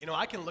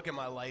I can look at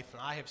my life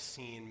and I have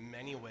seen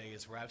many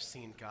ways where I've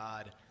seen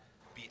God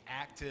be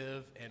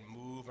active and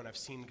move, and I've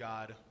seen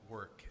God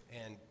work.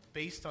 And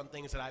based on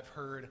things that I've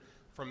heard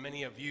from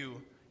many of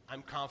you,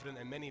 I'm confident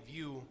that many of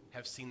you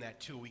have seen that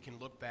too. We can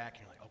look back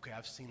and you're like, okay,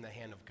 I've seen the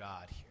hand of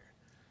God here.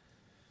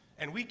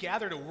 And we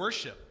gather to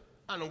worship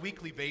on a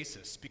weekly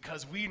basis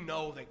because we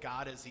know that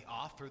God is the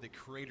author, the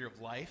creator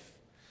of life.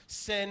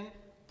 Sin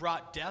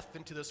brought death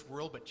into this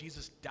world, but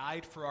Jesus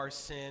died for our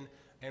sin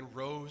and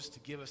rose to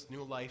give us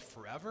new life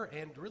forever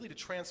and really to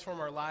transform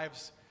our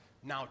lives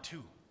now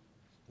too.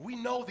 We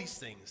know these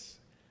things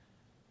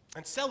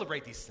and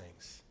celebrate these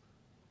things.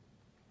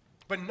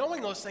 But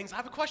knowing those things, I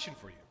have a question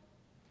for you.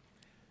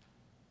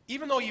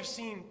 Even though you've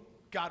seen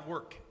God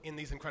work in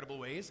these incredible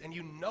ways and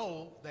you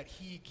know that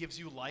he gives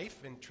you life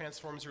and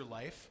transforms your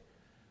life,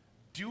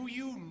 do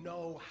you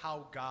know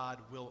how God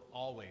will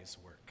always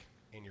work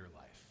in your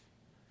life?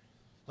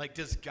 Like,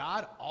 does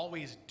God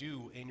always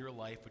do in your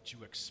life what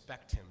you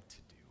expect him to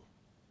do?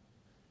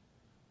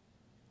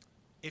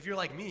 If you're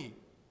like me,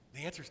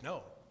 the answer is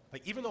no.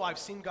 Like, even though I've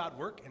seen God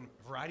work in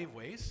a variety of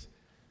ways,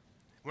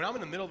 when I'm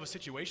in the middle of a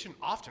situation,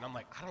 often I'm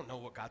like, I don't know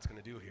what God's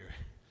going to do here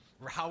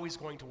or how he's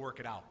going to work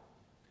it out.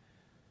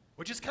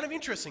 Which is kind of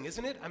interesting,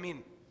 isn't it? I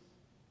mean,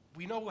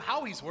 we know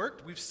how he's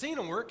worked, we've seen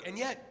him work, and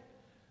yet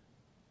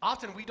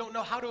often we don't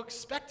know how to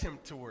expect him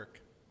to work.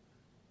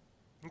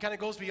 It kind of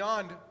goes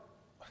beyond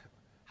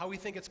how we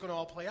think it's going to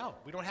all play out.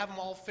 We don't have them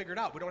all figured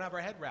out. We don't have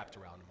our head wrapped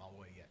around them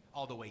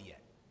all the way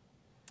yet.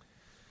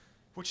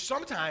 Which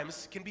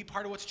sometimes can be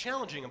part of what's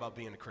challenging about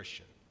being a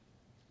Christian.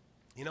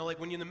 Like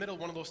when you're in the middle of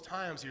one of those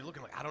times, you're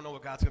looking like, I don't know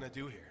what God's going to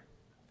do here.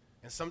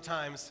 And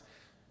sometimes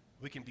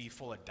we can be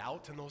full of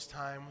doubt in those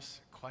times,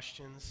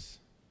 questions.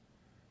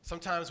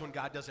 Sometimes when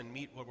God doesn't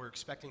meet what we're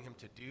expecting him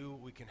to do,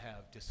 we can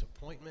have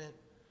disappointment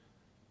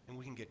and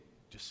we can get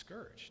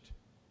discouraged.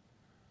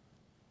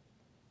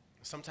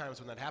 Sometimes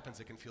when that happens,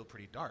 it can feel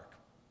pretty dark,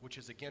 which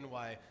is again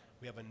why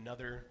we have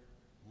another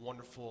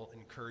wonderful,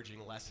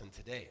 encouraging lesson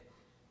today.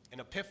 An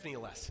epiphany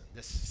lesson,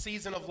 this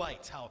season of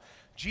light, how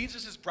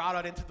Jesus is brought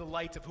out into the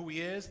light of who he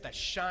is that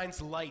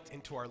shines light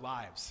into our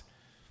lives.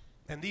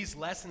 And these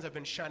lessons have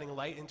been shining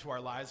light into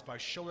our lives by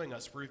showing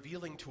us,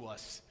 revealing to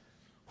us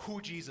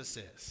who Jesus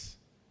is.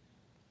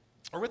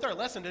 Or with our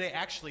lesson today,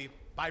 actually,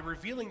 by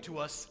revealing to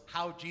us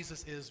how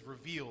Jesus is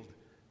revealed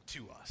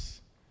to us.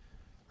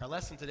 Our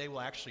lesson today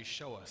will actually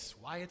show us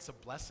why it's a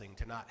blessing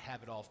to not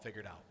have it all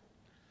figured out,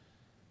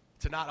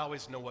 to not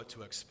always know what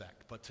to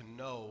expect, but to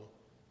know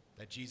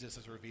that Jesus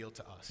is revealed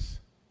to us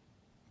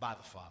by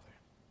the Father.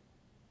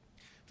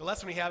 The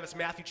lesson we have is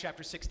Matthew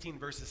chapter 16,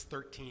 verses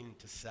 13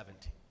 to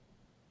 17.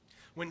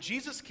 When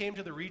Jesus came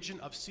to the region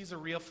of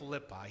Caesarea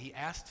Philippi, he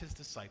asked his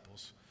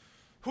disciples,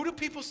 "Who do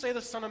people say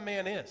the Son of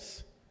Man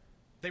is?"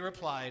 They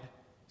replied,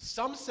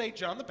 "Some say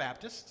John the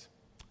Baptist,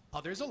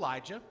 others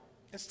Elijah,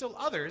 and still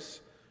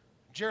others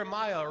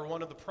Jeremiah or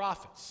one of the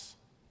prophets."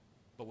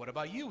 "But what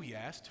about you?" he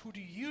asked. "Who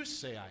do you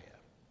say I am?"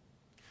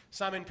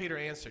 Simon Peter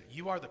answered,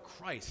 "You are the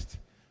Christ,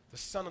 the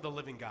Son of the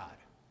living God."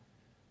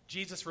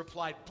 Jesus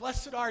replied,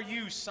 "Blessed are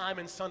you,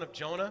 Simon, son of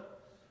Jonah,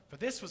 for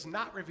this was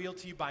not revealed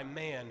to you by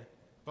man,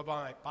 but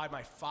by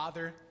my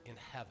Father in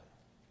heaven."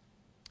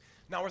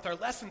 Now, with our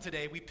lesson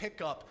today, we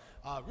pick up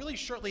really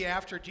shortly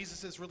after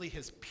Jesus is really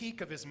his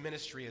peak of his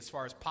ministry as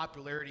far as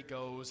popularity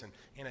goes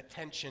and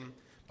attention.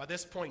 By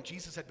this point,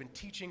 Jesus had been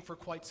teaching for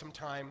quite some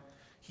time.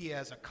 He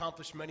has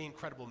accomplished many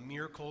incredible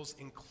miracles,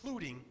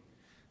 including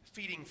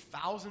feeding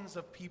thousands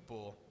of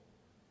people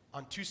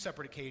on 2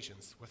 separate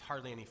occasions with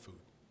hardly any food.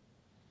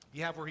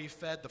 You have where he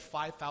fed the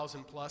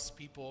 5,000 plus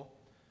people,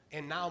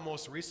 and now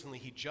most recently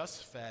he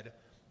just fed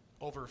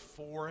over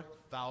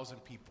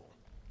 4,000 people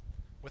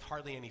with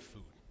hardly any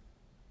food.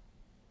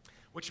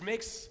 Which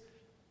makes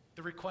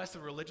the request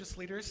of religious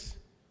leaders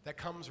that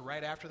comes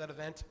right after that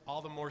event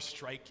all the more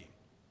striking.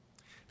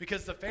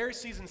 Because the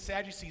Pharisees and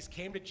Sadducees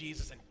came to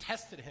Jesus and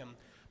tested him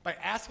by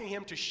asking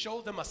him to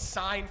show them a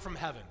sign from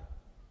heaven.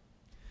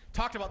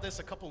 Talked about this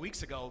a couple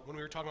weeks ago when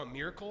we were talking about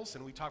miracles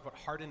and we talked about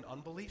hardened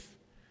unbelief.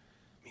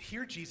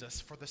 Here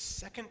Jesus, for the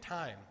second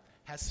time,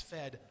 has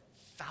fed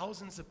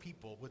thousands of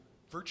people with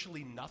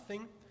virtually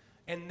nothing,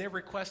 and their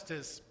request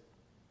is,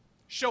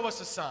 show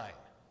us a sign.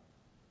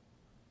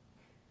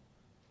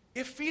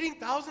 If feeding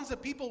thousands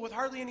of people with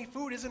hardly any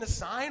food isn't a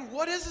sign,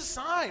 what is a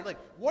sign? Like,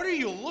 what are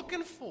you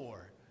looking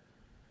for?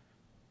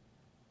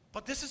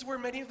 But this is where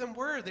many of them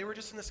were. They were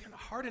just in this kind of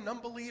hardened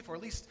unbelief, or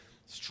at least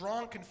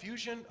strong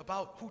confusion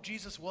about who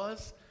Jesus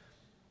was.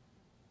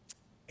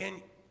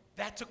 And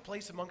that took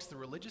place amongst the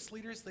religious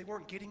leaders. They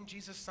weren't getting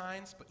Jesus'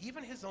 signs, but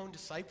even his own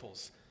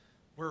disciples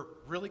were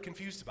really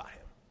confused about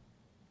him.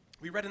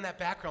 We read in that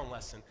background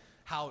lesson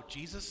how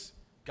Jesus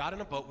got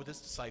in a boat with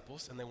his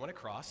disciples, and they went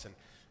across,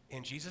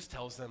 and Jesus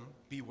tells them,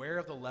 beware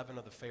of the leaven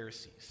of the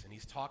Pharisees. And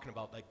he's talking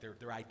about like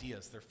their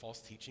ideas, their false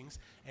teachings.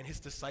 And his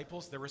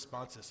disciples, their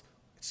response is,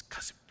 it's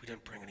because we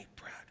didn't bring any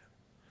bread.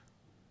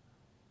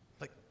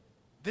 Like,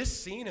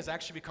 this scene has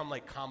actually become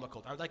like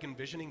comical. I'm like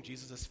envisioning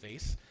Jesus'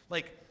 face.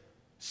 Like,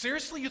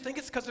 seriously, you think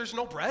it's because there's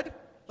no bread?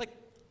 Like,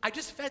 I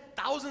just fed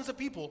thousands of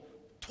people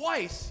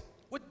twice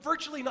with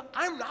virtually no,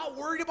 I'm not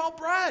worried about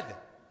bread.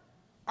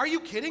 Are you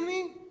kidding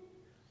me?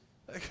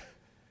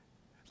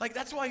 Like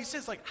that's why he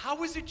says, like,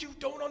 how is it you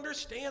don't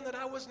understand that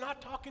I was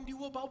not talking to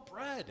you about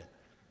bread?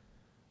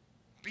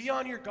 Be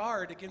on your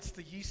guard against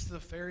the yeast of the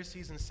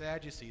Pharisees and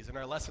Sadducees. And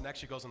our lesson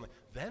actually goes on,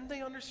 then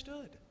they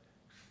understood.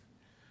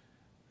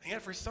 And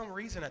yet for some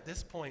reason at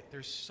this point,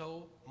 there's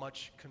so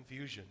much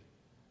confusion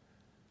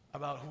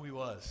about who he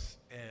was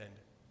and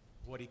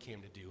what he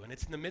came to do. And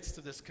it's in the midst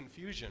of this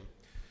confusion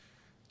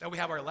that we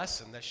have our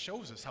lesson that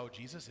shows us how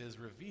Jesus is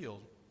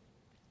revealed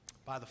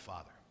by the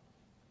Father.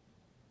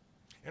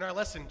 In our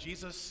lesson,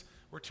 Jesus,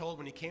 we're told,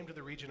 when he came to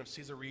the region of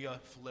Caesarea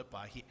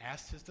Philippi, he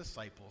asked his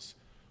disciples,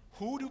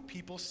 who do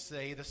people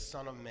say the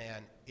Son of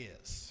Man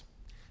is?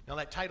 Now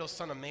that title,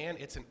 Son of Man,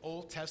 it's an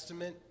Old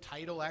Testament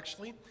title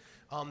actually,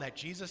 that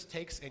Jesus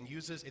takes and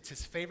uses. It's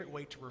his favorite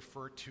way to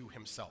refer to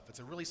himself. It's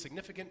a really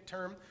significant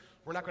term.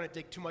 We're not going to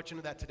dig too much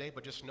into that today,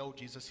 but just know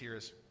Jesus here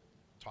is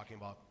talking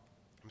about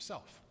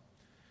himself.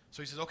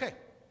 So he says, okay,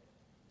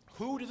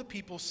 who do the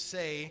people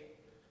say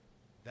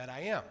that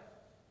I am?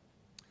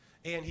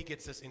 And he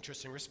gets this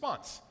interesting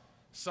response.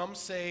 Some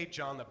say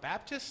John the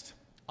Baptist,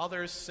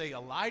 others say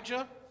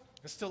Elijah,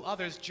 and still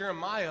others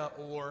Jeremiah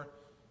or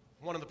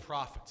one of the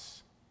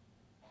prophets.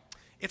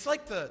 It's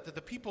like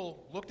the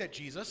people looked at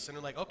Jesus and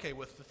are like, okay,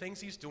 with the things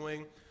he's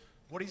doing,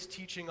 what he's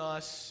teaching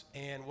us,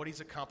 and what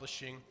he's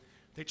accomplishing,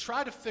 they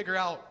try to figure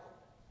out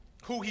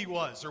who he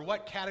was or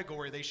what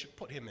category they should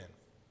put him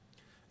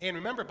in. And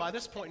remember, by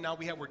this point now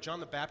we have where John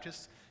the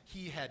Baptist,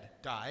 he had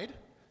died,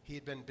 he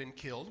had been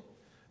killed.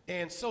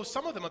 And so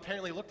some of them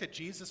apparently looked at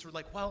Jesus and were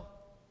like, well,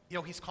 you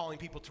know, he's calling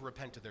people to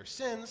repent of their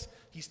sins.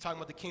 He's talking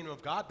about the kingdom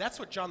of God. That's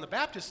what John the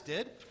Baptist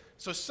did.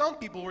 So some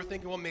people were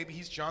thinking, well, maybe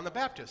he's John the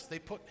Baptist. They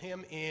put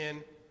him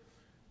in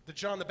the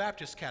John the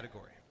Baptist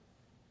category.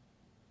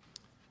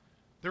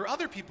 There are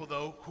other people,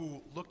 though,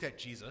 who looked at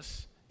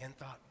Jesus and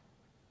thought,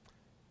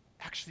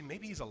 actually,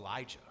 maybe he's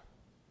Elijah.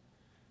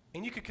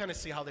 And you could kind of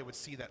see how they would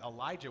see that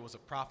Elijah was a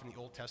prophet in the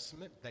Old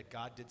Testament that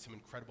God did some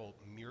incredible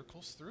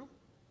miracles through.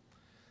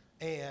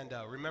 And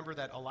remember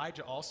that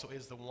Elijah also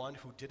is the one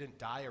who didn't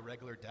die a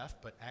regular death,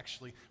 but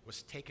actually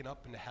was taken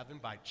up into heaven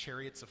by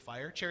chariots of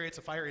fire. Chariots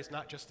of fire is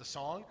not just a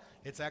song.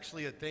 It's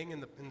actually a thing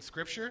in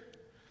Scripture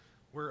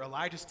where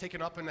Elijah's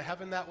taken up into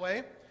heaven that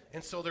way.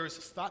 And so there was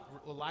this thought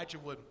Elijah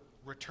would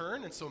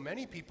return. And so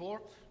many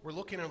people were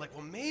looking and like,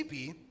 well,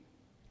 maybe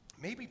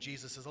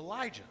Jesus is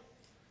Elijah.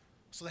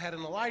 So they had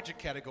an Elijah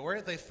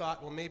category. They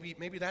thought, well,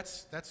 maybe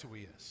that's who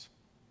he is.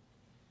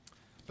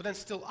 But then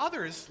still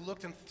others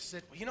looked and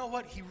said, well, you know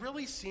what? He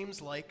really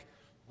seems like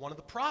one of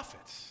the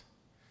prophets.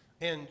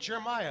 And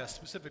Jeremiah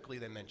specifically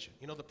they mentioned.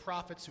 You know, the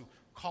prophets who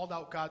called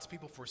out God's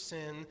people for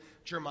sin.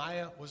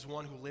 Jeremiah was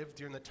one who lived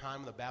during the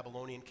time of the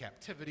Babylonian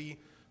captivity,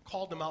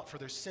 called them out for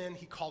their sin.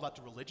 He called out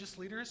the religious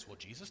leaders. Well,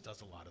 Jesus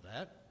does a lot of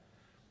that.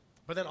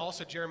 But then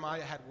also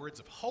Jeremiah had words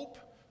of hope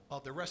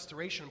of the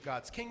restoration of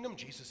God's kingdom.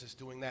 Jesus is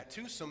doing that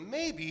too. So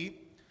maybe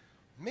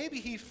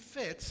he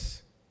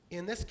fits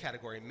in this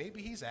category.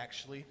 Maybe he's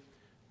actually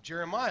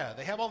Jeremiah.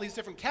 They have all these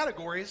different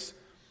categories,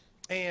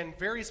 and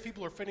various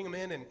people are fitting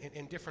them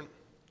in different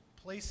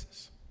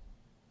places.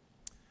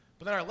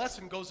 But then our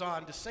lesson goes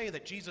on to say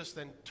that Jesus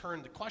then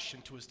turned the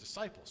question to his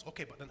disciples.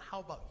 Okay, but then how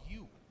about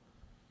you?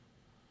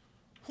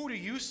 Who do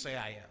you say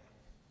I am?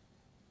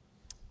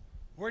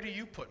 Where do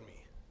you put me?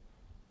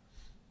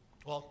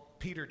 Well,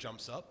 Peter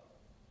jumps up,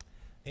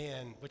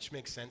 and which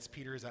makes sense.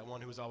 Peter is that one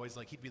who was always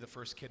like, he'd be the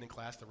first kid in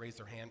class to raise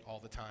their hand all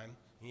the time,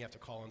 and you have to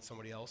call on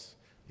somebody else,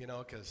 you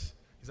know, because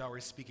he's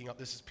always speaking up.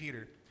 This is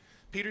Peter.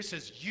 Peter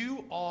says,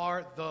 you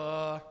are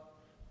the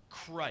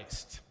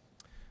Christ,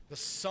 the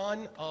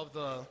Son of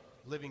the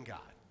living God.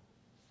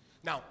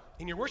 Now,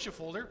 in your worship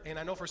folder, and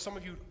I know for some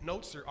of you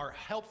notes are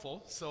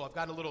helpful, so I've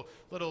got a little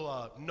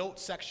note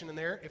section in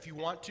there. If you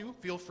want to,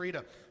 feel free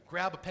to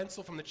grab a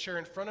pencil from the chair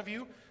in front of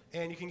you,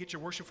 and you can get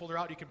your worship folder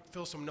out. You can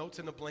fill some notes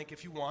in the blank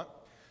if you want.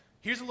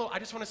 Here's a little, I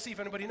just want to see if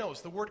anybody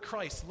knows. The word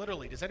Christ,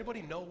 literally, does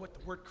anybody know what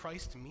the word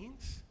Christ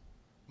means?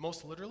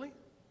 Most literally?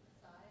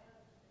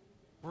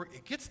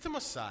 It gets to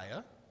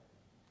Messiah,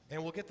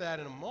 and we'll get that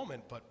in a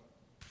moment, but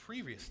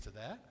previous to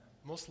that,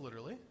 most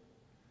literally,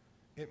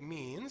 it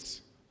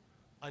means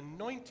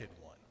anointed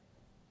one.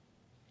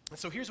 And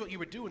so here's what you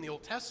would do in the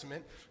Old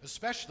Testament,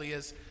 especially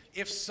is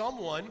if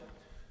someone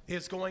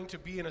is going to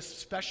be in a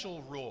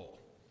special role.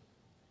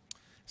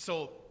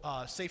 So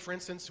say, for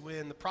instance,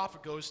 when the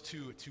prophet goes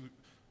to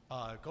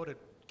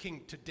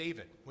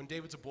David, when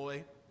David's a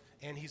boy,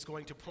 and he's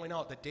going to point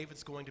out that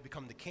David's going to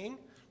become the king,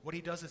 what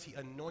he does is he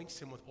anoints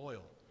him with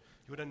oil.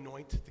 He would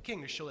anoint the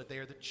king to show that they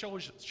are the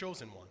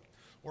chosen one.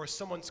 Or if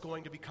someone's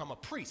going to become a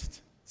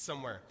priest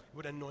somewhere, he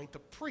would anoint the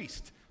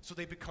priest so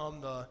they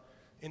become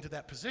into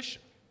that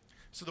position.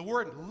 So the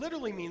word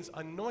literally means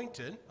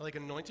anointed, like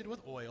anointed with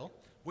oil,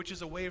 which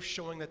is a way of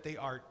showing that they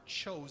are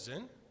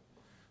chosen.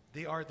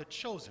 They are the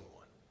chosen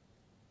one.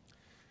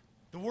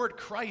 The word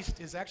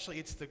Christ is actually,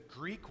 it's the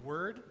Greek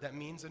word that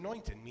means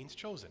anointed, means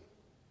chosen.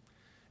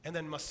 And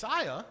then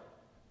Messiah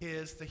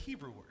is the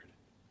Hebrew word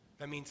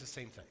that means the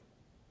same thing.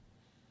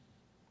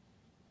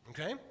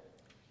 Okay?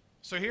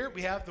 So here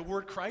we have the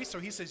word Christ. So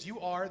he says, you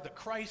are the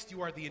Christ,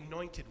 you are the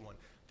anointed one,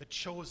 the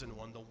chosen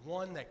one, the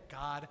one that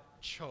God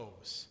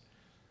chose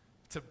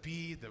to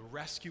be the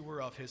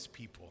rescuer of his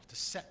people, to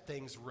set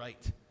things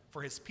right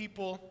for his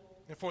people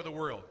and for the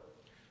world.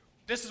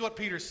 This is what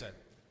Peter said.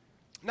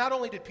 Not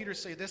only did Peter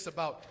say this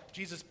about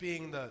Jesus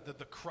being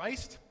the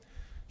Christ,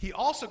 he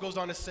also goes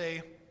on to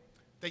say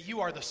that you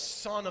are the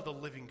Son of the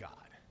living God.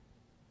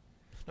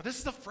 Now, this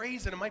is a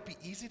phrase that it might be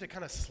easy to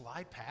kind of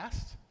slide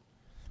past,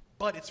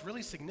 but it's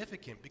really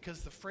significant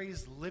because the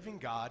phrase living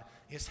God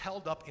is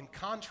held up in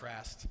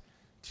contrast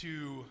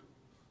to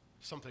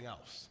something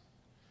else.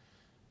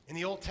 In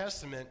the Old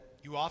Testament,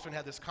 you often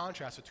had this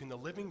contrast between the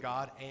living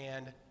God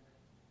and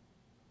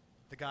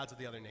the gods of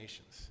the other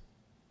nations.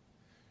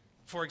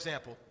 For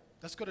example,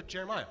 let's go to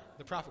Jeremiah,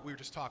 the prophet we were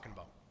just talking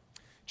about.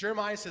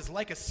 Jeremiah says,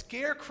 like a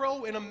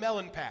scarecrow in a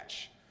melon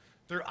patch,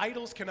 their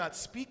idols cannot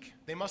speak,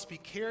 they must be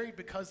carried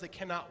because they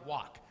cannot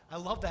walk. I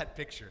love that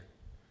picture.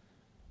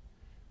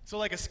 So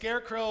like a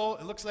scarecrow,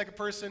 it looks like a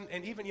person,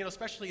 and even,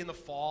 especially in the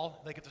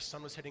fall, like if the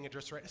sun was hitting it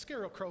just right, a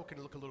scarecrow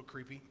can look a little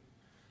creepy,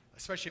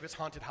 especially if it's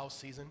haunted house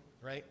season,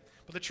 right?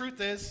 But the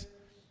truth is,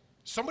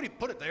 somebody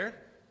put it there.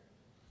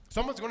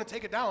 Someone's going to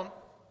take it down.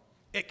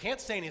 It can't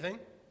say anything,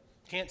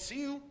 can't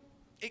see you,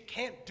 it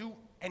can't do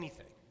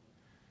anything.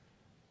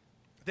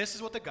 This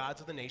is what the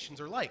gods of the nations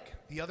are like,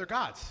 the other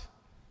gods.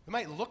 They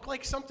might look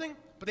like something,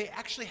 but they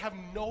actually have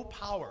no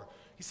power.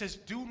 He says,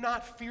 do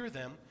not fear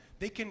them.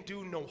 They can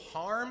do no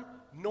harm,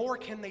 nor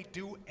can they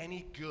do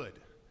any good.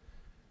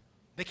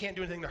 They can't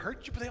do anything to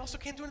hurt you, but they also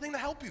can't do anything to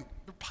help you.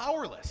 They're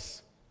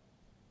powerless.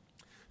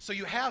 So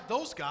you have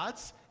those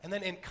gods, and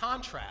then in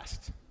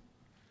contrast,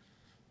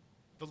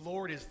 the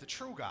Lord is the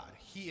true God.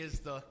 He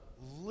is the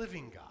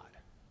living God,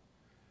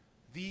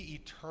 the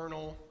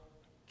eternal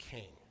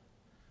King.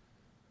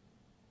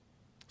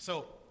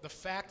 So the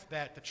fact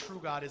that the true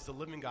God is the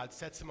living God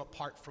sets him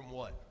apart from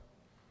what?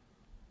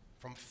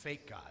 From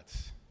fake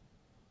gods,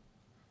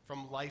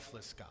 from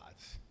lifeless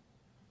gods.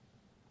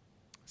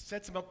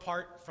 Sets him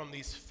apart from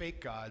these fake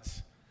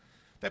gods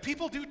that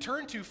people do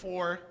turn to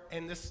for,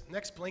 and this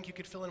next blank you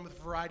could fill in with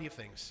a variety of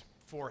things,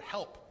 for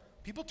help.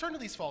 People turn to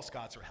these false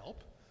gods for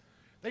help.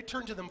 They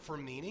turn to them for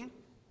meaning.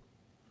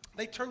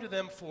 They turn to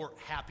them for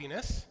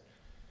happiness.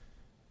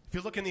 If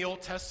you look in the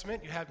Old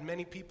Testament, you have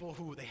many people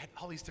who, they had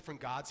all these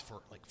different gods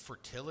for like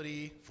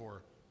fertility,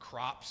 for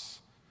crops,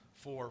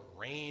 for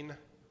rain,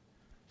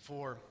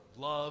 for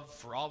love,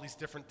 for all these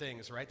different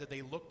things, right, that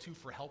they look to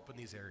for help in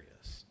these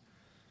areas.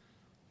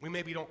 We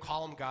maybe don't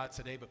call them gods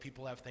today, but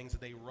people have things that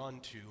they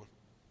run to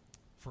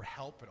for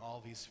help in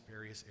all these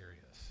various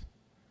areas.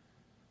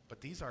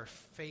 But these are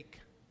fake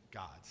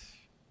gods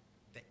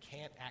that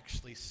can't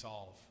actually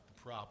solve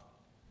the problem.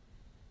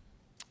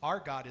 Our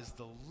God is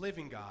the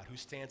living God who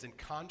stands in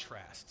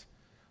contrast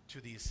to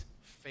these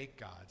fake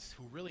gods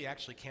who really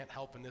actually can't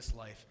help in this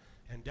life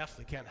and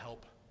definitely can't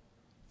help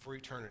for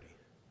eternity.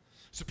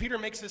 So Peter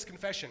makes this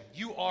confession.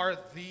 You are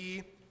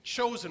the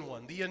chosen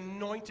one, the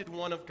anointed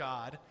one of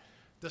God,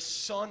 the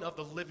Son of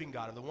the living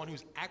God, the one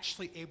who's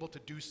actually able to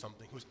do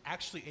something, who's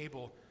actually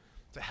able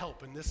to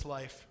help in this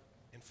life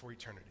and for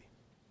eternity.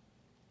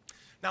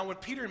 Now, when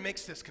Peter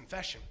makes this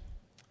confession,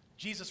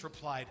 Jesus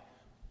replied,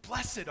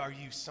 "Blessed are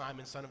you,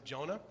 Simon, son of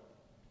Jonah,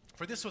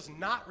 for this was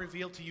not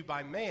revealed to you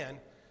by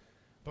man,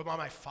 but by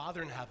my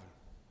Father in heaven."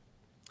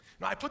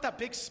 Now, I put that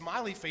big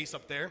smiley face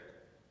up there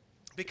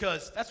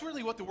because that's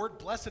really what the word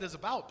blessed is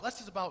about.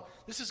 Blessed is about,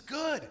 this is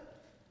good.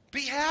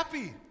 Be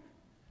happy.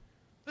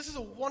 This is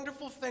a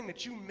wonderful thing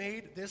that you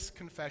made this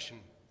confession,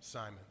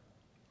 Simon.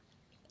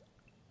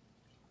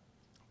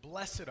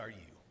 Blessed are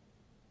you,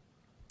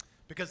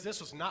 because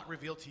this was not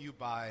revealed to you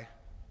by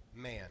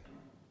man.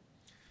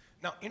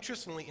 Now,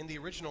 interestingly, in the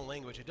original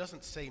language, it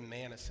doesn't say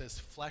man, it says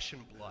flesh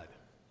and blood,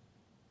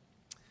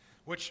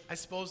 which I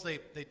suppose they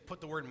put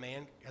the word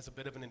man as a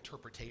bit of an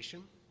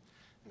interpretation.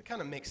 It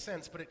kind of makes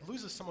sense, but it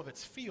loses some of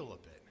its feel a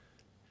bit.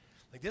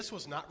 Like, this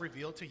was not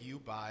revealed to you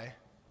by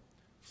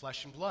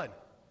flesh and blood.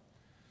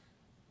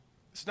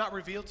 It's not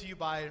revealed to you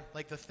by,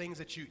 like, the things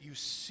that you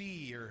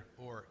see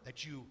or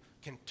that you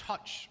can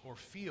touch or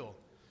feel.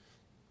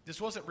 This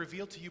wasn't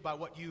revealed to you by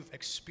what you've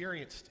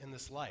experienced in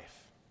this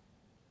life.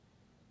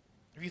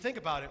 If you think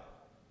about it,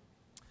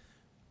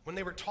 when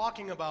they were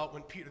talking about,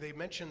 when Peter, they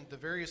mentioned the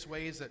various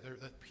ways that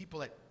the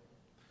people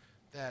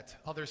that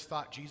others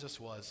thought Jesus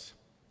was,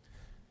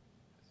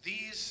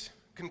 these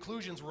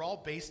conclusions were all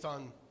based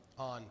on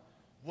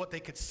what they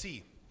could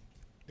see.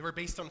 They were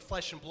based on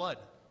flesh and blood.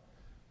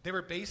 They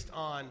were based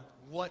on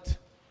what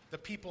the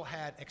people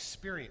had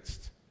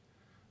experienced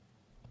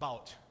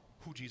about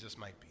who Jesus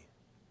might be.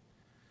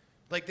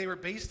 Like, they were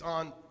based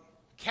on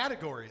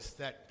categories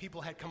that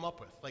people had come up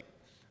with. Like,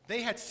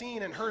 they had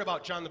seen and heard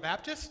about John the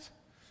Baptist.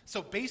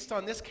 So based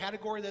on this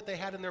category that they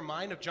had in their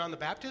mind of John the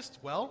Baptist,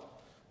 well,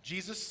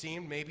 Jesus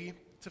seemed maybe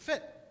to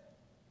fit.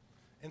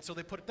 And so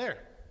they put it there.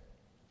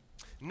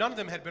 None of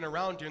them had been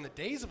around during the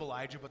days of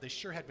Elijah, but they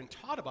sure had been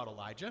taught about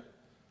Elijah.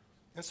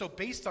 And so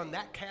based on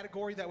that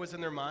category that was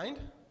in their mind,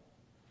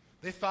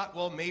 they thought,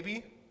 well,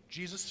 maybe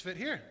Jesus fit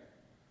here.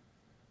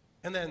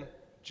 And then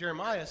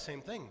Jeremiah,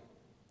 same thing.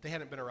 They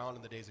hadn't been around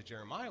in the days of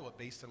Jeremiah, but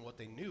based on what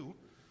they knew,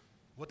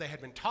 what they had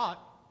been taught,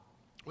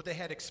 what they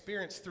had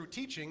experienced through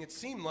teaching, it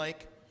seemed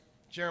like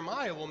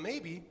Jeremiah, well,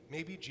 maybe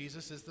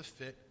Jesus is the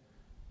fit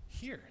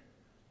here.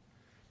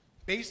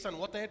 Based on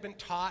what they had been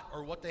taught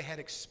or what they had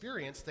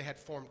experienced, they had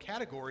formed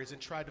categories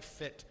and tried to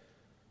fit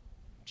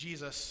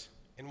Jesus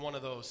in one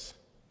of those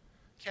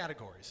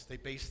categories. They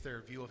based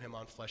their view of him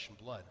on flesh and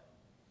blood.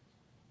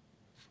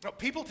 Now,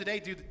 people today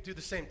do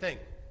the same thing.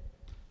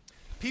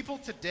 People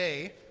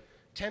today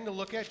tend to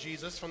look at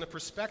Jesus from the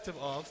perspective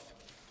of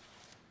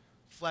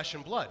flesh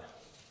and blood.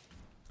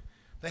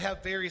 They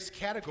have various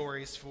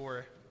categories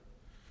for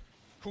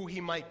who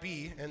he might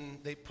be, and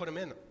they put him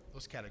in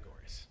those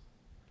categories.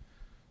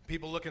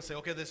 People look and say,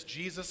 okay, this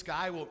Jesus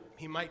guy, well,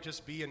 he might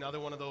just be another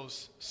one of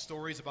those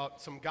stories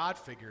about some God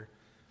figure,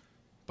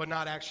 but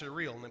not actually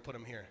real, and they put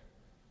him here.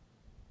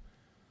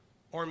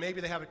 Or maybe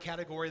they have a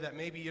category that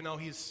maybe, he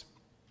was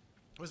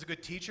a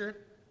good teacher,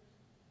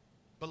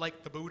 but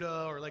like the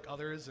Buddha or like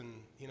others, and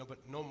but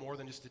no more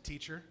than just a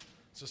teacher.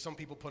 So some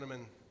people put him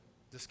in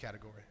this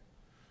category.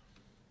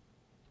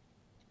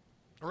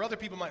 Or other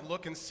people might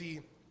look and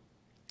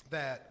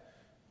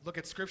look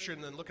at Scripture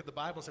and then look at the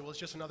Bible and say, well, it's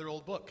just another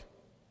old book.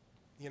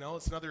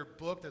 It's another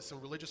book that's some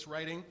religious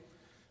writing.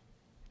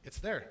 It's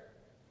there.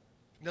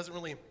 It doesn't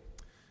really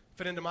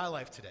fit into my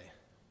life today.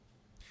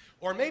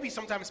 Or maybe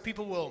sometimes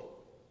people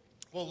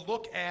will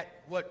look at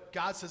what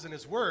God says in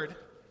his word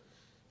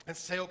and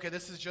say, okay,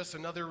 this is just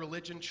another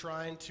religion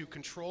trying to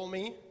control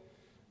me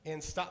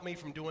and stop me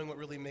from doing what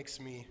really makes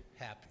me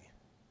happy.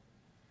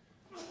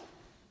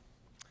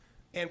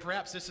 And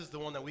perhaps this is the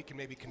one that we can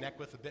maybe connect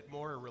with a bit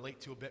more or relate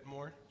to a bit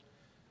more.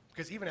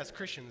 Because even as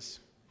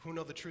Christians who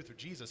know the truth of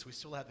Jesus, we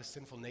still have this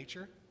sinful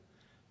nature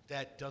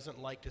that doesn't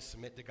like to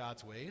submit to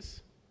God's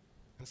ways.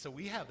 And so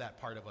we have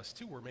that part of us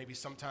too, where maybe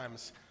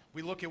sometimes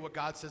we look at what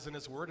God says in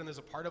his word, and there's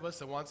a part of us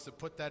that wants to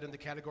put that in the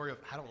category of,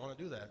 I don't want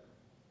to do that.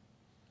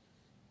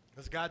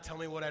 Does God tell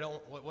me what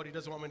he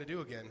doesn't want me to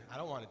do again? I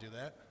don't want to do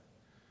that.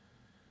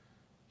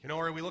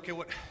 Or we look at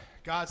what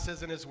God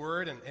says in his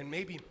word, and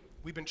maybe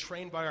we've been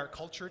trained by our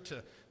culture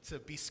to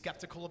be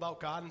skeptical about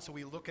God, and so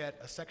we look at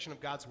a section of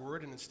God's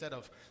word, and instead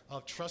of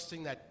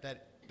trusting that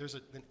there's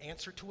an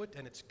answer to it,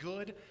 and it's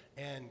good,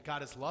 and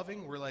God is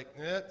loving, we're like,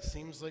 it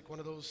seems like one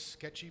of those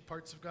sketchy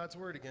parts of God's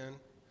word again.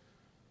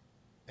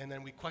 And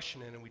then we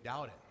question it and we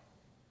doubt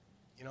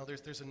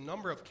it. There's a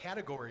number of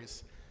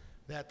categories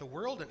that the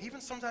world, and even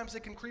sometimes they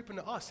can creep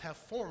into us, have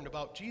formed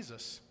about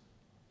Jesus.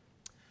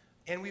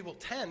 And we will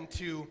tend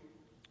to,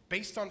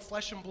 based on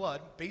flesh and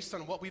blood, based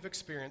on what we've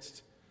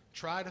experienced,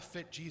 try to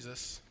fit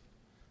Jesus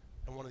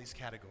in one of these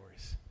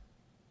categories.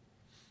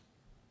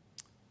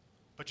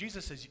 But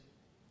Jesus says,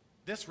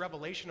 this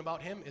revelation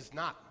about him is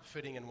not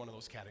fitting in one of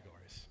those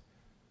categories.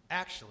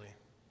 Actually,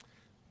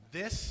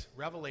 this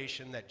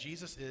revelation that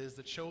Jesus is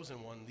the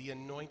chosen one, the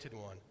anointed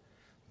one,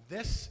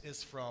 this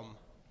is from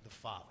the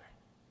Father.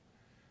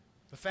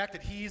 The fact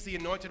that he's the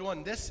anointed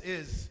one, this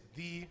is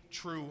the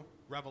true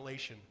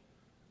revelation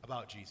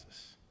about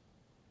Jesus.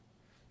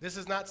 This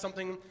is not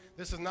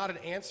an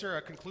answer,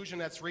 a conclusion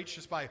that's reached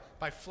just by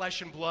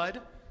flesh and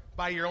blood,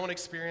 by your own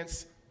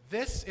experience.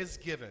 This is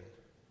given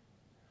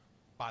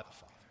by the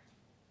Father.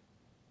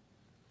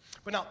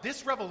 But now,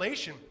 this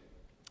revelation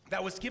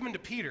that was given to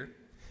Peter,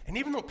 and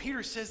even though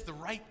Peter says the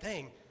right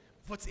thing,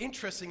 what's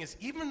interesting is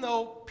even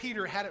though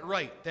Peter had it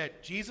right,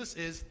 that Jesus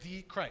is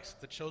the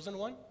Christ, the chosen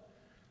one,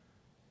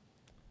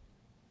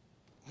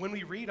 when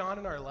we read on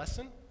in our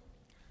lesson,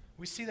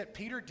 we see that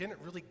Peter didn't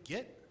really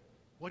get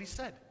what he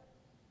said.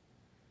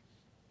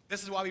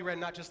 This is why we read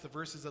not just the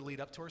verses that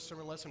lead up to our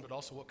sermon lesson, but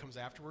also what comes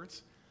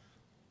afterwards.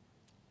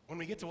 When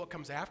we get to what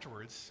comes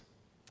afterwards,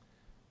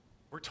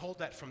 we're told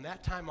that from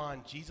that time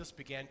on, Jesus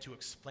began to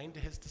explain to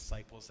his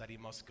disciples that he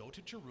must go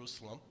to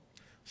Jerusalem,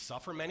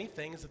 suffer many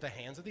things at the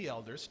hands of the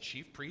elders,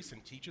 chief priests,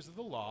 and teachers of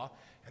the law,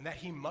 and that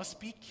he must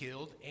be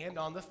killed and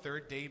on the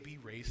third day be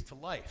raised to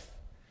life.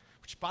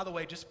 Which, by the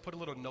way, just put a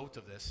little note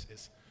of this,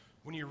 is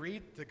when you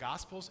read the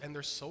Gospels and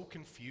they're so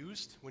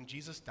confused when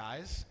Jesus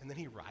dies and then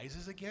he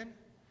rises again,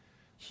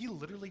 he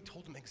literally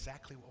told them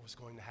exactly what was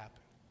going to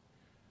happen.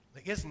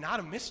 Like, it's not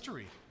a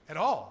mystery at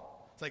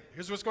all. It's like,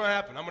 here's what's going to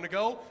happen. I'm going to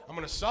go, I'm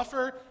going to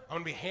suffer,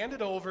 I'm going to be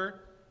handed over,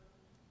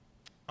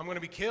 I'm going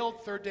to be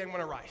killed, third day I'm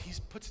going to rise. He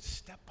puts it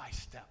step by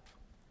step.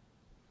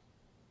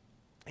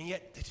 And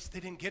yet, they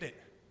didn't get it.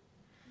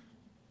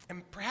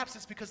 And perhaps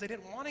it's because they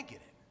didn't want to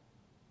get it.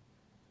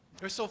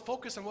 They're so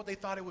focused on what they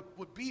thought it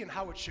would be and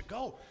how it should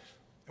go.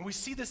 And we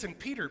see this in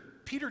Peter.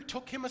 Peter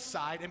took him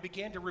aside and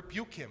began to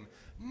rebuke him.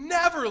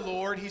 Never,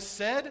 Lord, he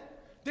said,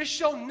 this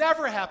shall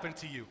never happen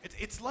to you.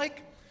 It's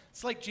like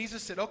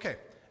Jesus said, okay,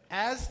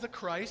 as the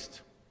Christ,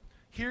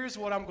 here's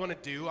what I'm going to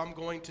do. I'm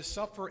going to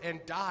suffer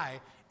and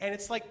die. And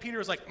it's like Peter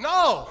was like,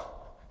 no,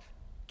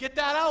 get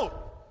that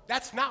out.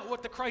 That's not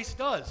what the Christ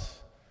does.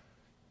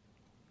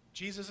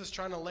 Jesus is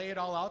trying to lay it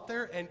all out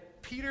there, and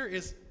Peter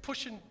is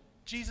pushing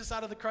Jesus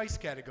out of the Christ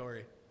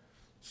category.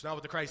 It's not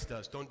what the Christ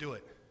does. Don't do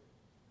it.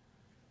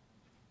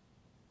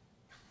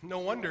 No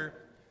wonder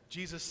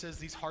Jesus says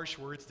these harsh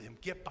words to him.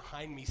 Get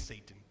behind me,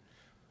 Satan.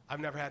 I've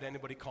never had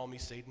anybody call me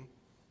Satan.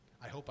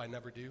 I hope I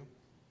never do.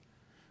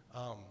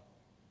 That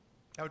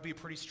would be a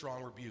pretty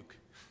strong rebuke.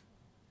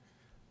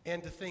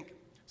 And to think,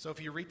 so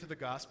if you read through the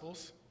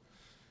Gospels,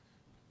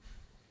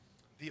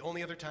 the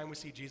only other time we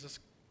see Jesus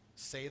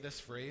say this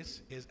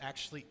phrase is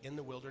actually in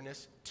the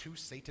wilderness to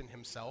Satan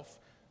himself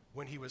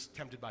when he was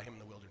tempted by him in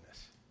the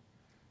wilderness.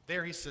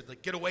 There he said,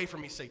 like, get away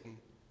from me, Satan.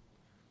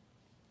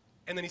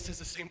 And then he says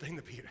the same thing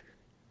to Peter.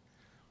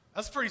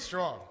 That's pretty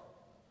strong.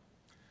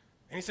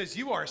 And he says,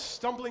 you are a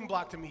stumbling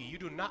block to me. You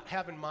do not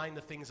have in mind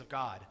the things of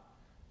God,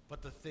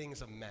 but the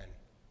things of men.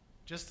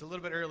 Just a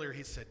little bit earlier,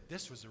 he said,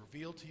 this was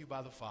revealed to you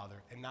by the Father.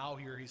 And now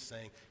here he's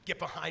saying, get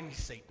behind me,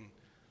 Satan.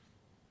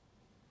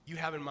 You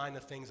have in mind the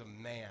things of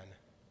man,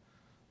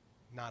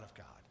 not of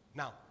God.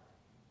 Now,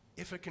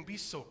 if it can be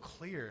so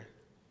clear,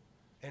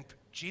 and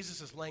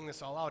Jesus is laying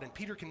this all out, and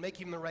Peter can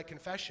make even the right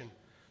confession,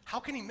 how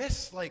can he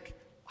miss,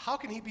 how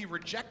can he be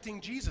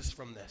rejecting Jesus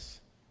from this?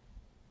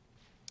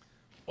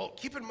 Well,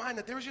 keep in mind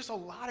that there was just a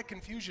lot of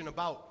confusion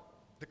about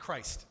the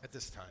Christ at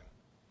this time.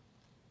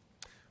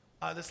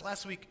 This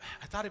last week,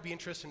 I thought it'd be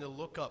interesting to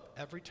look up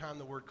every time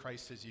the word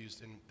Christ is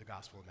used in the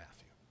Gospel of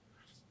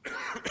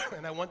Matthew.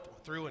 And I went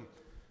through, and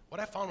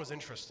what I found was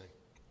interesting.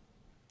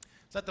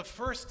 It's that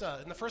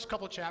in the first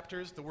couple of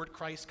chapters, the word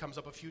Christ comes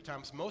up a few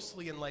times,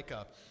 mostly in like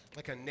a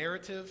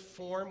narrative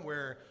form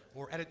or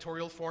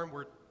editorial form,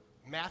 where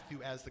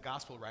Matthew, as the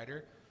Gospel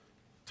writer,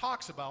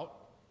 talks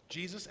about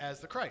Jesus as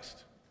the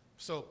Christ.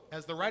 So,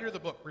 as the writer of the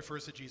book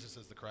refers to Jesus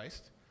as the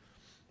Christ.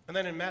 And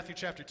then in Matthew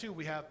chapter 2,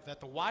 we have that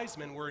the wise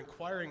men were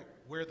inquiring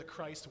where the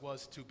Christ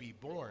was to be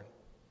born.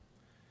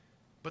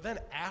 But then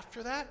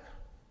after that,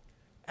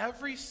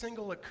 every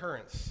single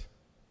occurrence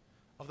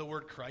of the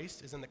word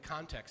Christ is in the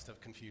context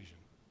of confusion,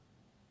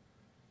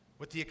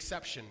 with the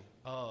exception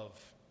of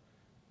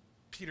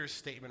Peter's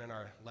statement in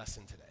our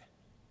lesson today.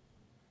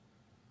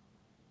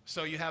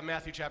 So you have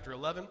Matthew chapter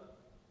 11.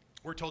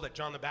 We're told that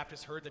John the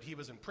Baptist heard that he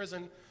was in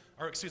prison,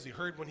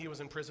 heard when he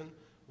was in prison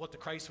what the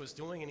Christ was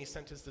doing, and he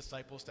sent his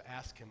disciples to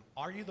ask him,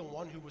 are you the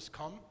one who was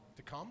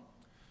to come,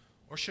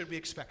 or should we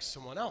expect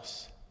someone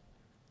else?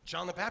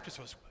 John the Baptist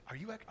was, are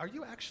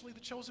you actually the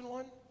chosen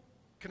one?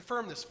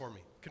 Confirm this for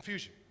me.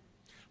 Confusion.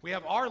 We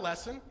have our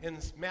lesson in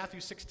Matthew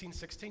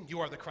 16:16. You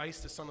are the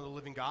Christ, the Son of the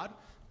living God.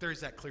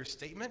 There's that clear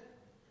statement.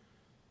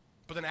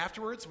 But then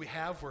afterwards, we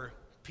have where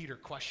Peter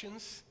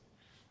questions,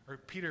 or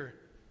Peter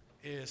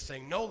is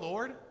saying, no,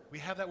 Lord. We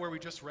have that where we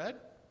just read.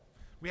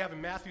 We have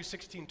in Matthew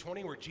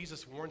 16:20 where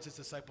Jesus warns his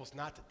disciples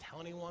not to tell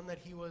anyone that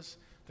he was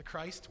the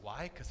Christ.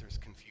 Why? Because there's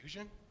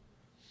confusion.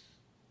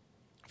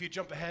 If you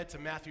jump ahead to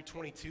Matthew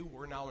 22,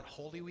 we're now in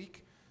Holy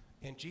Week,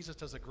 and Jesus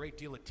does a great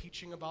deal of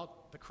teaching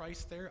about the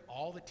Christ there.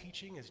 All the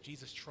teaching is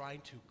Jesus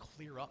trying to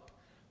clear up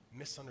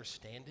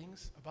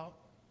misunderstandings about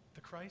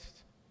the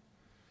Christ.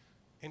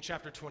 In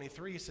chapter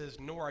 23, he says,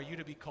 nor are you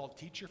to be called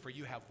teacher, for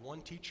you have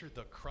one teacher,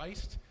 the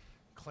Christ,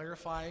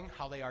 clarifying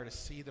how they are to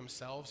see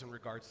themselves in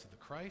regards to the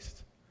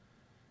Christ.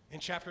 In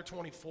chapter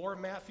 24 of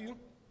Matthew,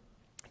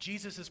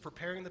 Jesus is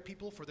preparing the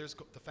people for the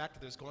fact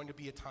that there's going to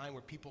be a time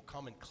where people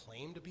come and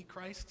claim to be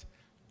Christ,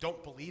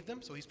 don't believe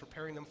them, so he's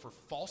preparing them for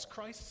false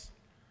Christs.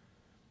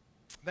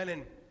 Then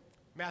in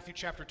Matthew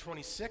chapter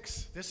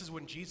 26, this is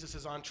when Jesus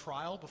is on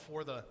trial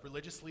before the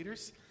religious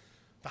leaders.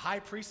 The high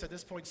priest at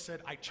this point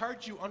said, I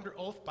charge you under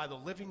oath by the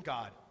living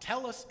God.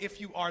 Tell us if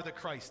you are the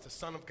Christ, the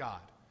Son of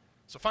God.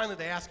 So finally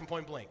they ask him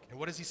point blank. And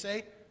what does he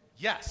say?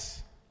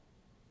 Yes.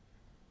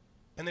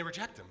 And they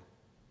reject him.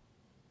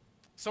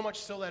 So much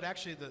so that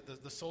actually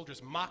the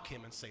soldiers mock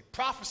him and say,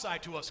 prophesy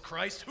to us,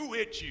 Christ, who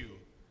hit you?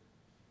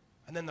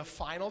 And then the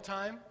final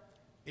time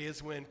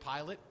is when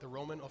Pilate, the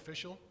Roman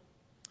official,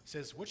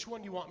 says, which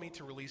one do you want me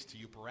to release to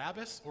you,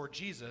 Barabbas or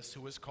Jesus,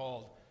 who is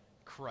called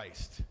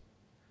Christ?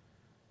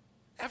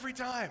 Every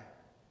time,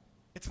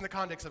 it's in the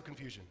context of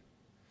confusion.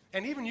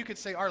 And even you could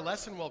say our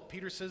lesson, while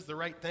Peter says the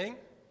right thing,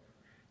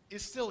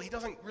 is still, he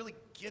doesn't really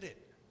get it.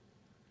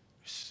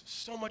 There's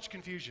so much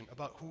confusion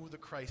about who the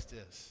Christ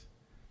is.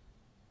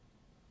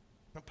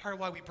 And part of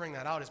why we bring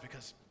that out is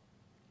because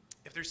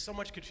if there's so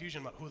much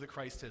confusion about who the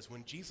Christ is,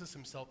 when Jesus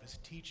himself is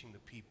teaching the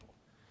people,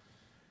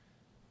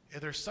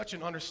 if there's such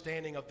an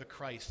understanding of the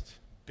Christ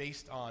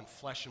based on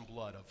flesh and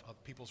blood,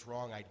 of people's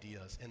wrong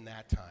ideas in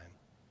that time,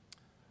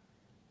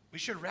 we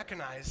should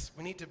recognize,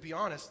 we need to be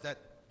honest, that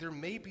there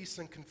may be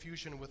some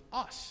confusion with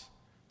us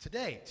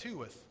today, too,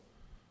 with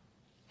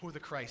who the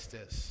Christ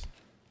is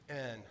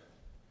and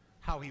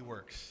how he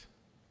works.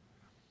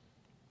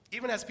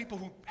 Even as people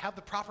who have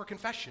the proper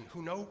confession,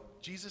 who know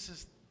Jesus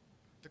is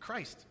the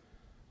Christ,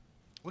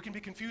 we can be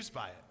confused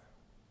by it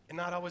and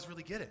not always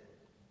really get it.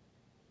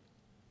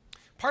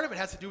 Part of it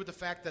has to do with the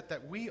fact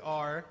that we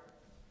are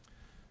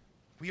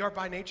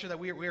by nature, that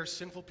we are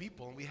sinful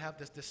people, and we have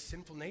this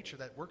sinful nature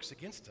that works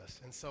against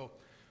us. And so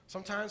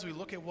sometimes we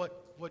look at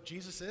what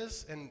Jesus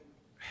is, and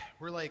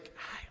we're like,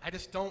 I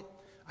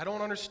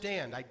don't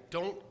understand. I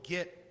don't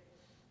get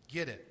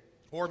get it.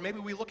 Or maybe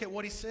we look at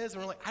what he says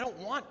and we're like, I don't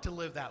want to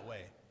live that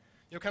way.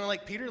 You know, kind of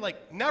like Peter,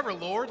 like, never,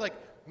 Lord. Like,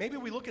 maybe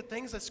we look at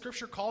things that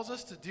Scripture calls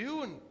us to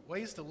do and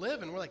ways to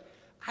live, and we're like,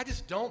 I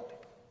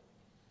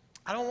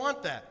don't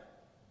want that.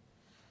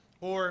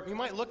 Or we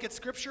might look at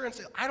Scripture and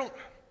say, I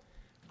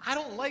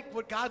don't like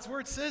what God's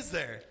Word says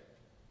there.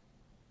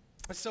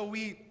 And so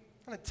we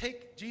kind of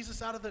take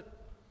Jesus out of the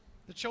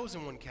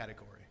chosen one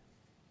category.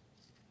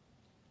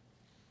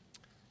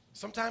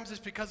 Sometimes it's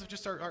because of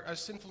just our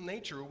sinful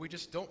nature, or we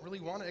just don't really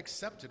want to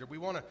accept it, or we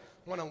want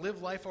to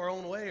live life our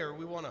own way, or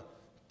we want to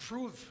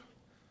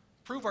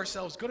prove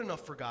ourselves good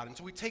enough for God. And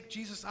so we take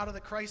Jesus out of the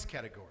Christ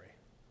category.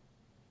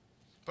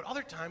 But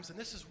other times, and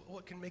this is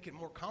what can make it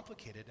more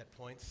complicated at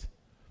points,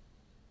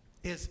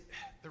 is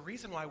the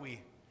reason why we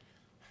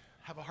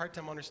have a hard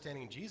time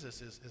understanding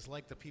Jesus is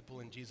like the people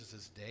in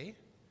Jesus' day.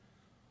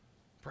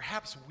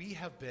 Perhaps we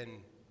have been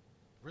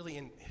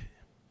really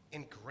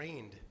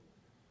ingrained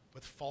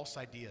with false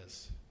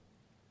ideas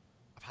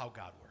of how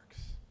God works.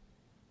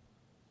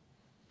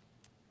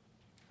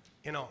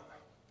 You know,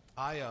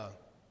 I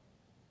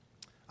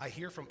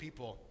hear from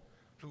people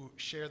who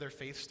share their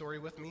faith story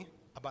with me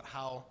about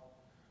how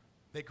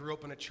they grew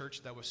up in a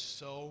church that was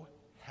so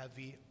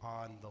heavy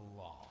on the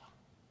law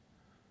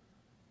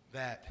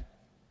that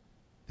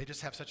they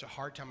just have such a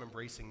hard time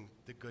embracing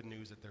the good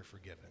news that they're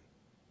forgiven.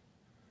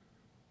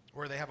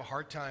 Or they have a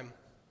hard time,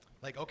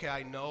 like, okay,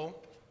 I know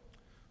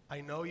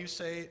you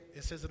say,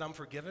 it says that I'm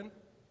forgiven,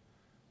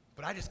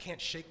 but I just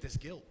can't shake this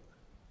guilt.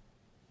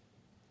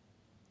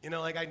 You know,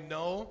 like, I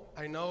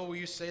know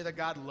you say that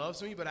God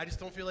loves me, but I just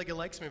don't feel like he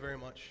likes me very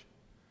much.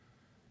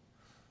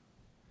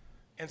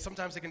 And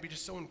sometimes it can be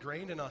just so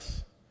ingrained in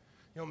us.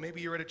 You know,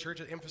 maybe you're at a church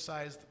that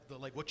emphasized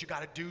what you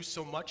got to do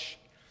so much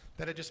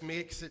that it just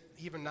makes it,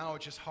 even now,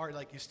 it's just hard.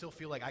 Like, you still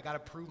feel like, I got to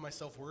prove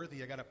myself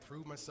worthy. I got to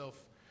prove myself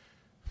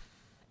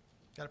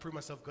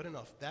good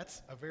enough.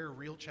 That's a very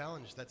real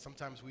challenge that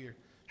sometimes we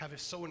have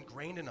so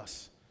ingrained in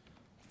us.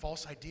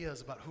 False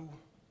ideas about who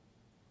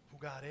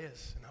God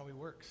is and how he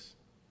works.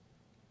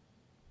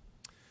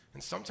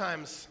 And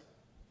sometimes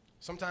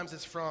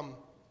it's from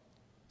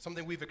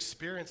something we've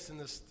experienced in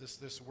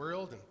this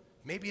world, and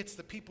maybe it's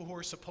the people who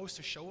are supposed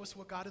to show us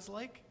what God is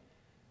like,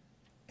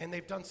 and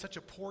they've done such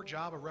a poor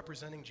job of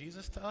representing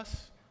Jesus to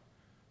us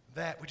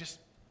that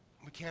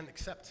we can't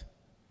accept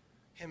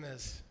him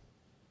as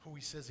who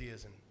he says he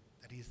is and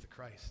that he's the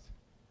Christ.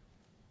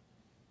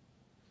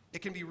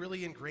 It can be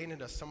really ingrained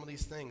in us, some of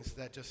these things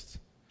that just,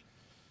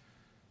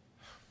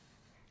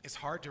 it's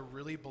hard to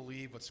really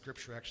believe what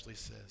Scripture actually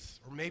says.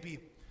 Or maybe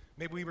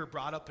we were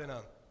brought up in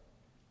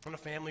a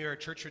family or a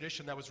church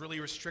tradition that was really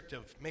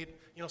restrictive.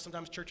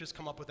 Sometimes churches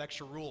come up with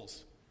extra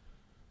rules.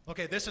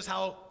 Okay, this is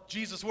how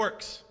Jesus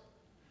works.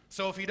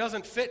 So if he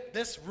doesn't fit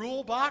this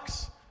rule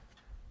box,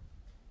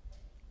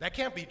 that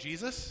can't be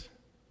Jesus,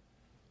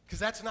 because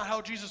that's not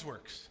how Jesus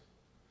works.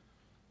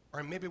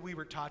 Or maybe we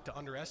were taught to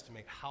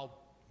underestimate how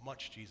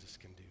much Jesus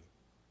can do.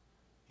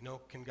 You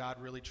know, can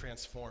God really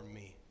transform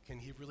me? Can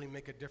he really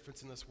make a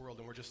difference in this world?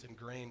 And we're just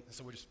ingrained, and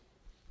so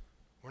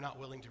we're not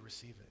willing to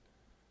receive it.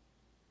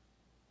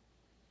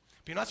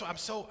 But you know, that's why I'm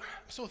so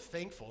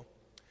thankful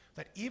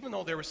that even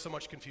though there was so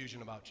much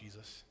confusion about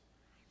Jesus,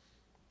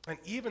 and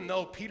even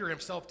though Peter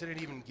himself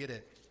didn't even get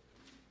it,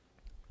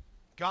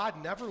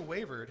 God never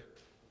wavered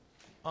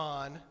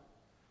on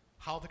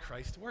how the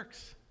Christ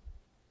works.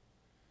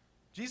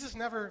 Jesus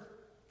never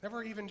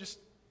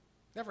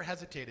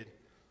hesitated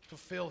to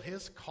fulfill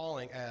his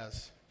calling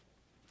as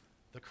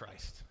the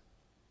Christ.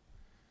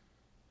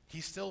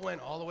 He still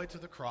went all the way to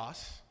the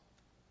cross,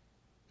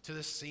 to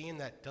this scene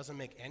that doesn't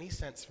make any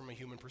sense from a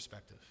human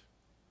perspective.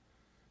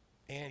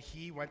 And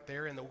he went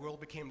there and the world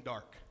became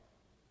dark.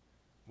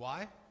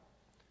 Why?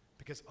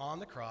 Because on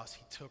the cross,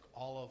 he took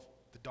all of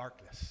the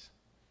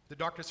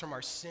darkness from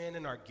our sin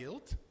and our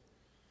guilt,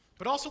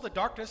 but also the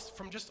darkness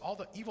from just all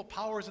the evil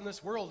powers in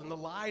this world and the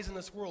lies in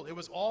this world. It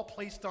was all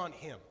placed on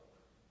him.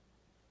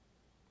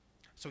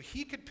 So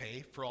he could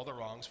pay for all the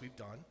wrongs we've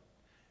done,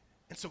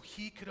 and so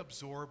he could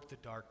absorb the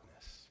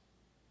darkness.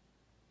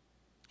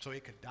 So he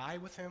could die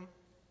with him,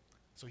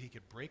 so he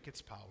could break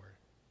its power,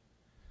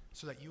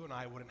 so that you and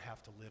I wouldn't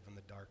have to live in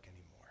the dark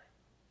anymore.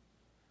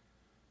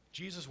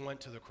 Jesus went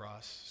to the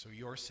cross, so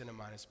your sin and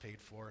mine is paid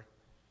for,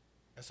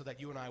 and so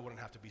that you and I wouldn't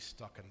have to be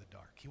stuck in the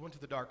dark. He went to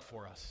the dark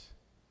for us,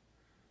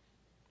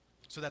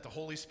 so that the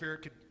Holy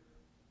Spirit could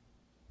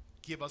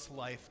give us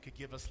life, could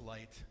give us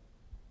light,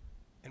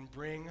 and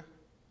bring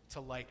to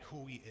light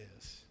who he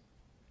is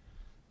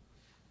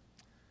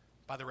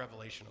by the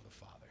revelation of the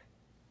Father.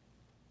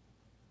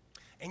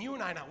 And you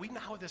and I now, we now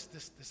have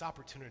this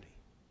opportunity.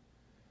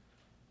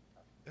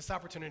 This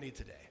opportunity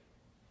today.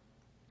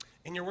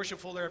 In your worship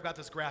folder, I've got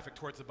this graphic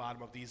towards the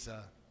bottom of these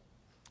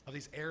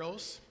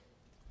arrows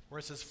where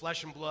it says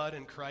flesh and blood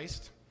in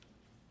Christ.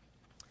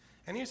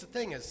 And here's the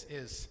thing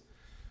is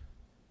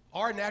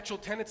our natural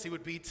tendency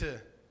would be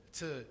to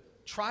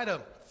try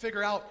to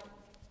figure out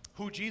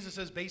who Jesus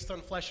is based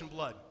on flesh and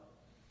blood,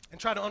 and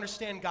try to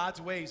understand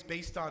God's ways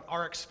based on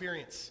our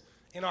experience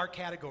in our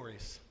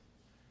categories.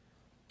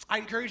 I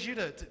encourage you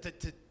to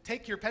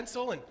take your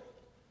pencil and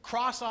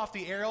cross off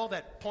the arrow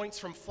that points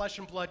from flesh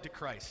and blood to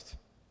Christ.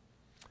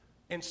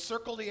 And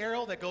circle the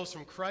arrow that goes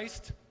from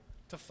Christ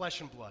to flesh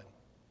and blood.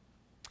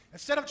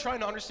 Instead of trying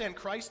to understand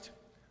Christ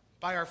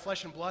by our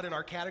flesh and blood and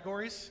our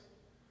categories,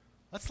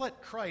 let's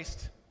let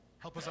Christ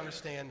help us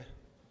understand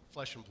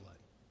flesh and blood.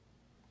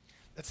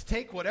 Let's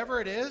take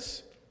whatever it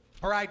is,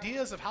 our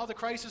ideas of how the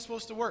Christ is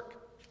supposed to work,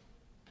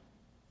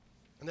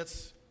 and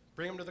let's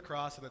bring them to the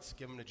cross and let's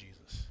give them to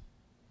Jesus.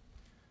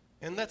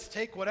 And let's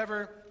take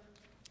whatever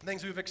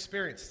things we've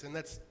experienced and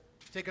let's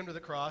take them to the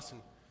cross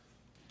and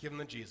give them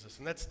to Jesus.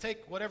 And let's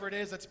take whatever it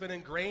is that's been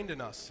ingrained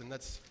in us and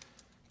let's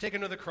take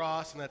them to the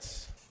cross and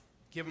let's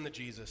give them to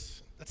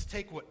Jesus. Let's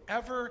take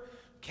whatever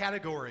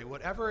category,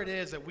 whatever it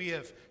is that we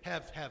have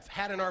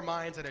had in our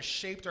minds that has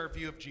shaped our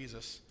view of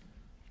Jesus,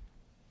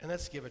 and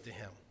let's give it to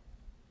him.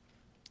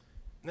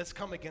 And let's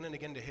come again and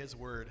again to his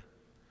word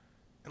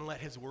and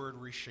let his word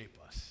reshape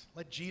us.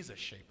 Let Jesus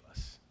shape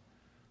us.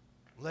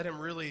 Let him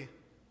really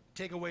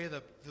take away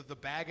the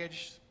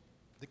baggage,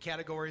 the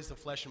categories of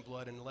flesh and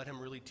blood, and let him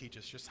really teach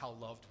us just how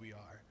loved we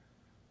are,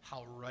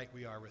 how right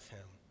we are with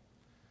him,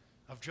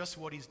 of just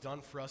what he's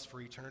done for us for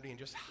eternity and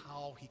just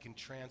how he can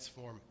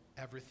transform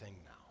everything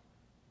now.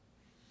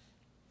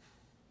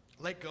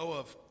 Let go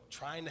of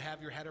trying to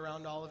have your head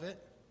around all of it.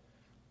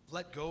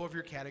 Let go of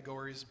your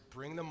categories,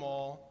 bring them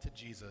all to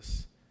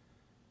Jesus,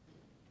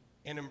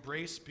 and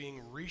embrace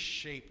being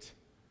reshaped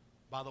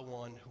by the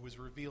one who was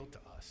revealed to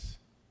us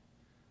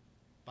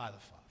by the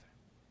Father.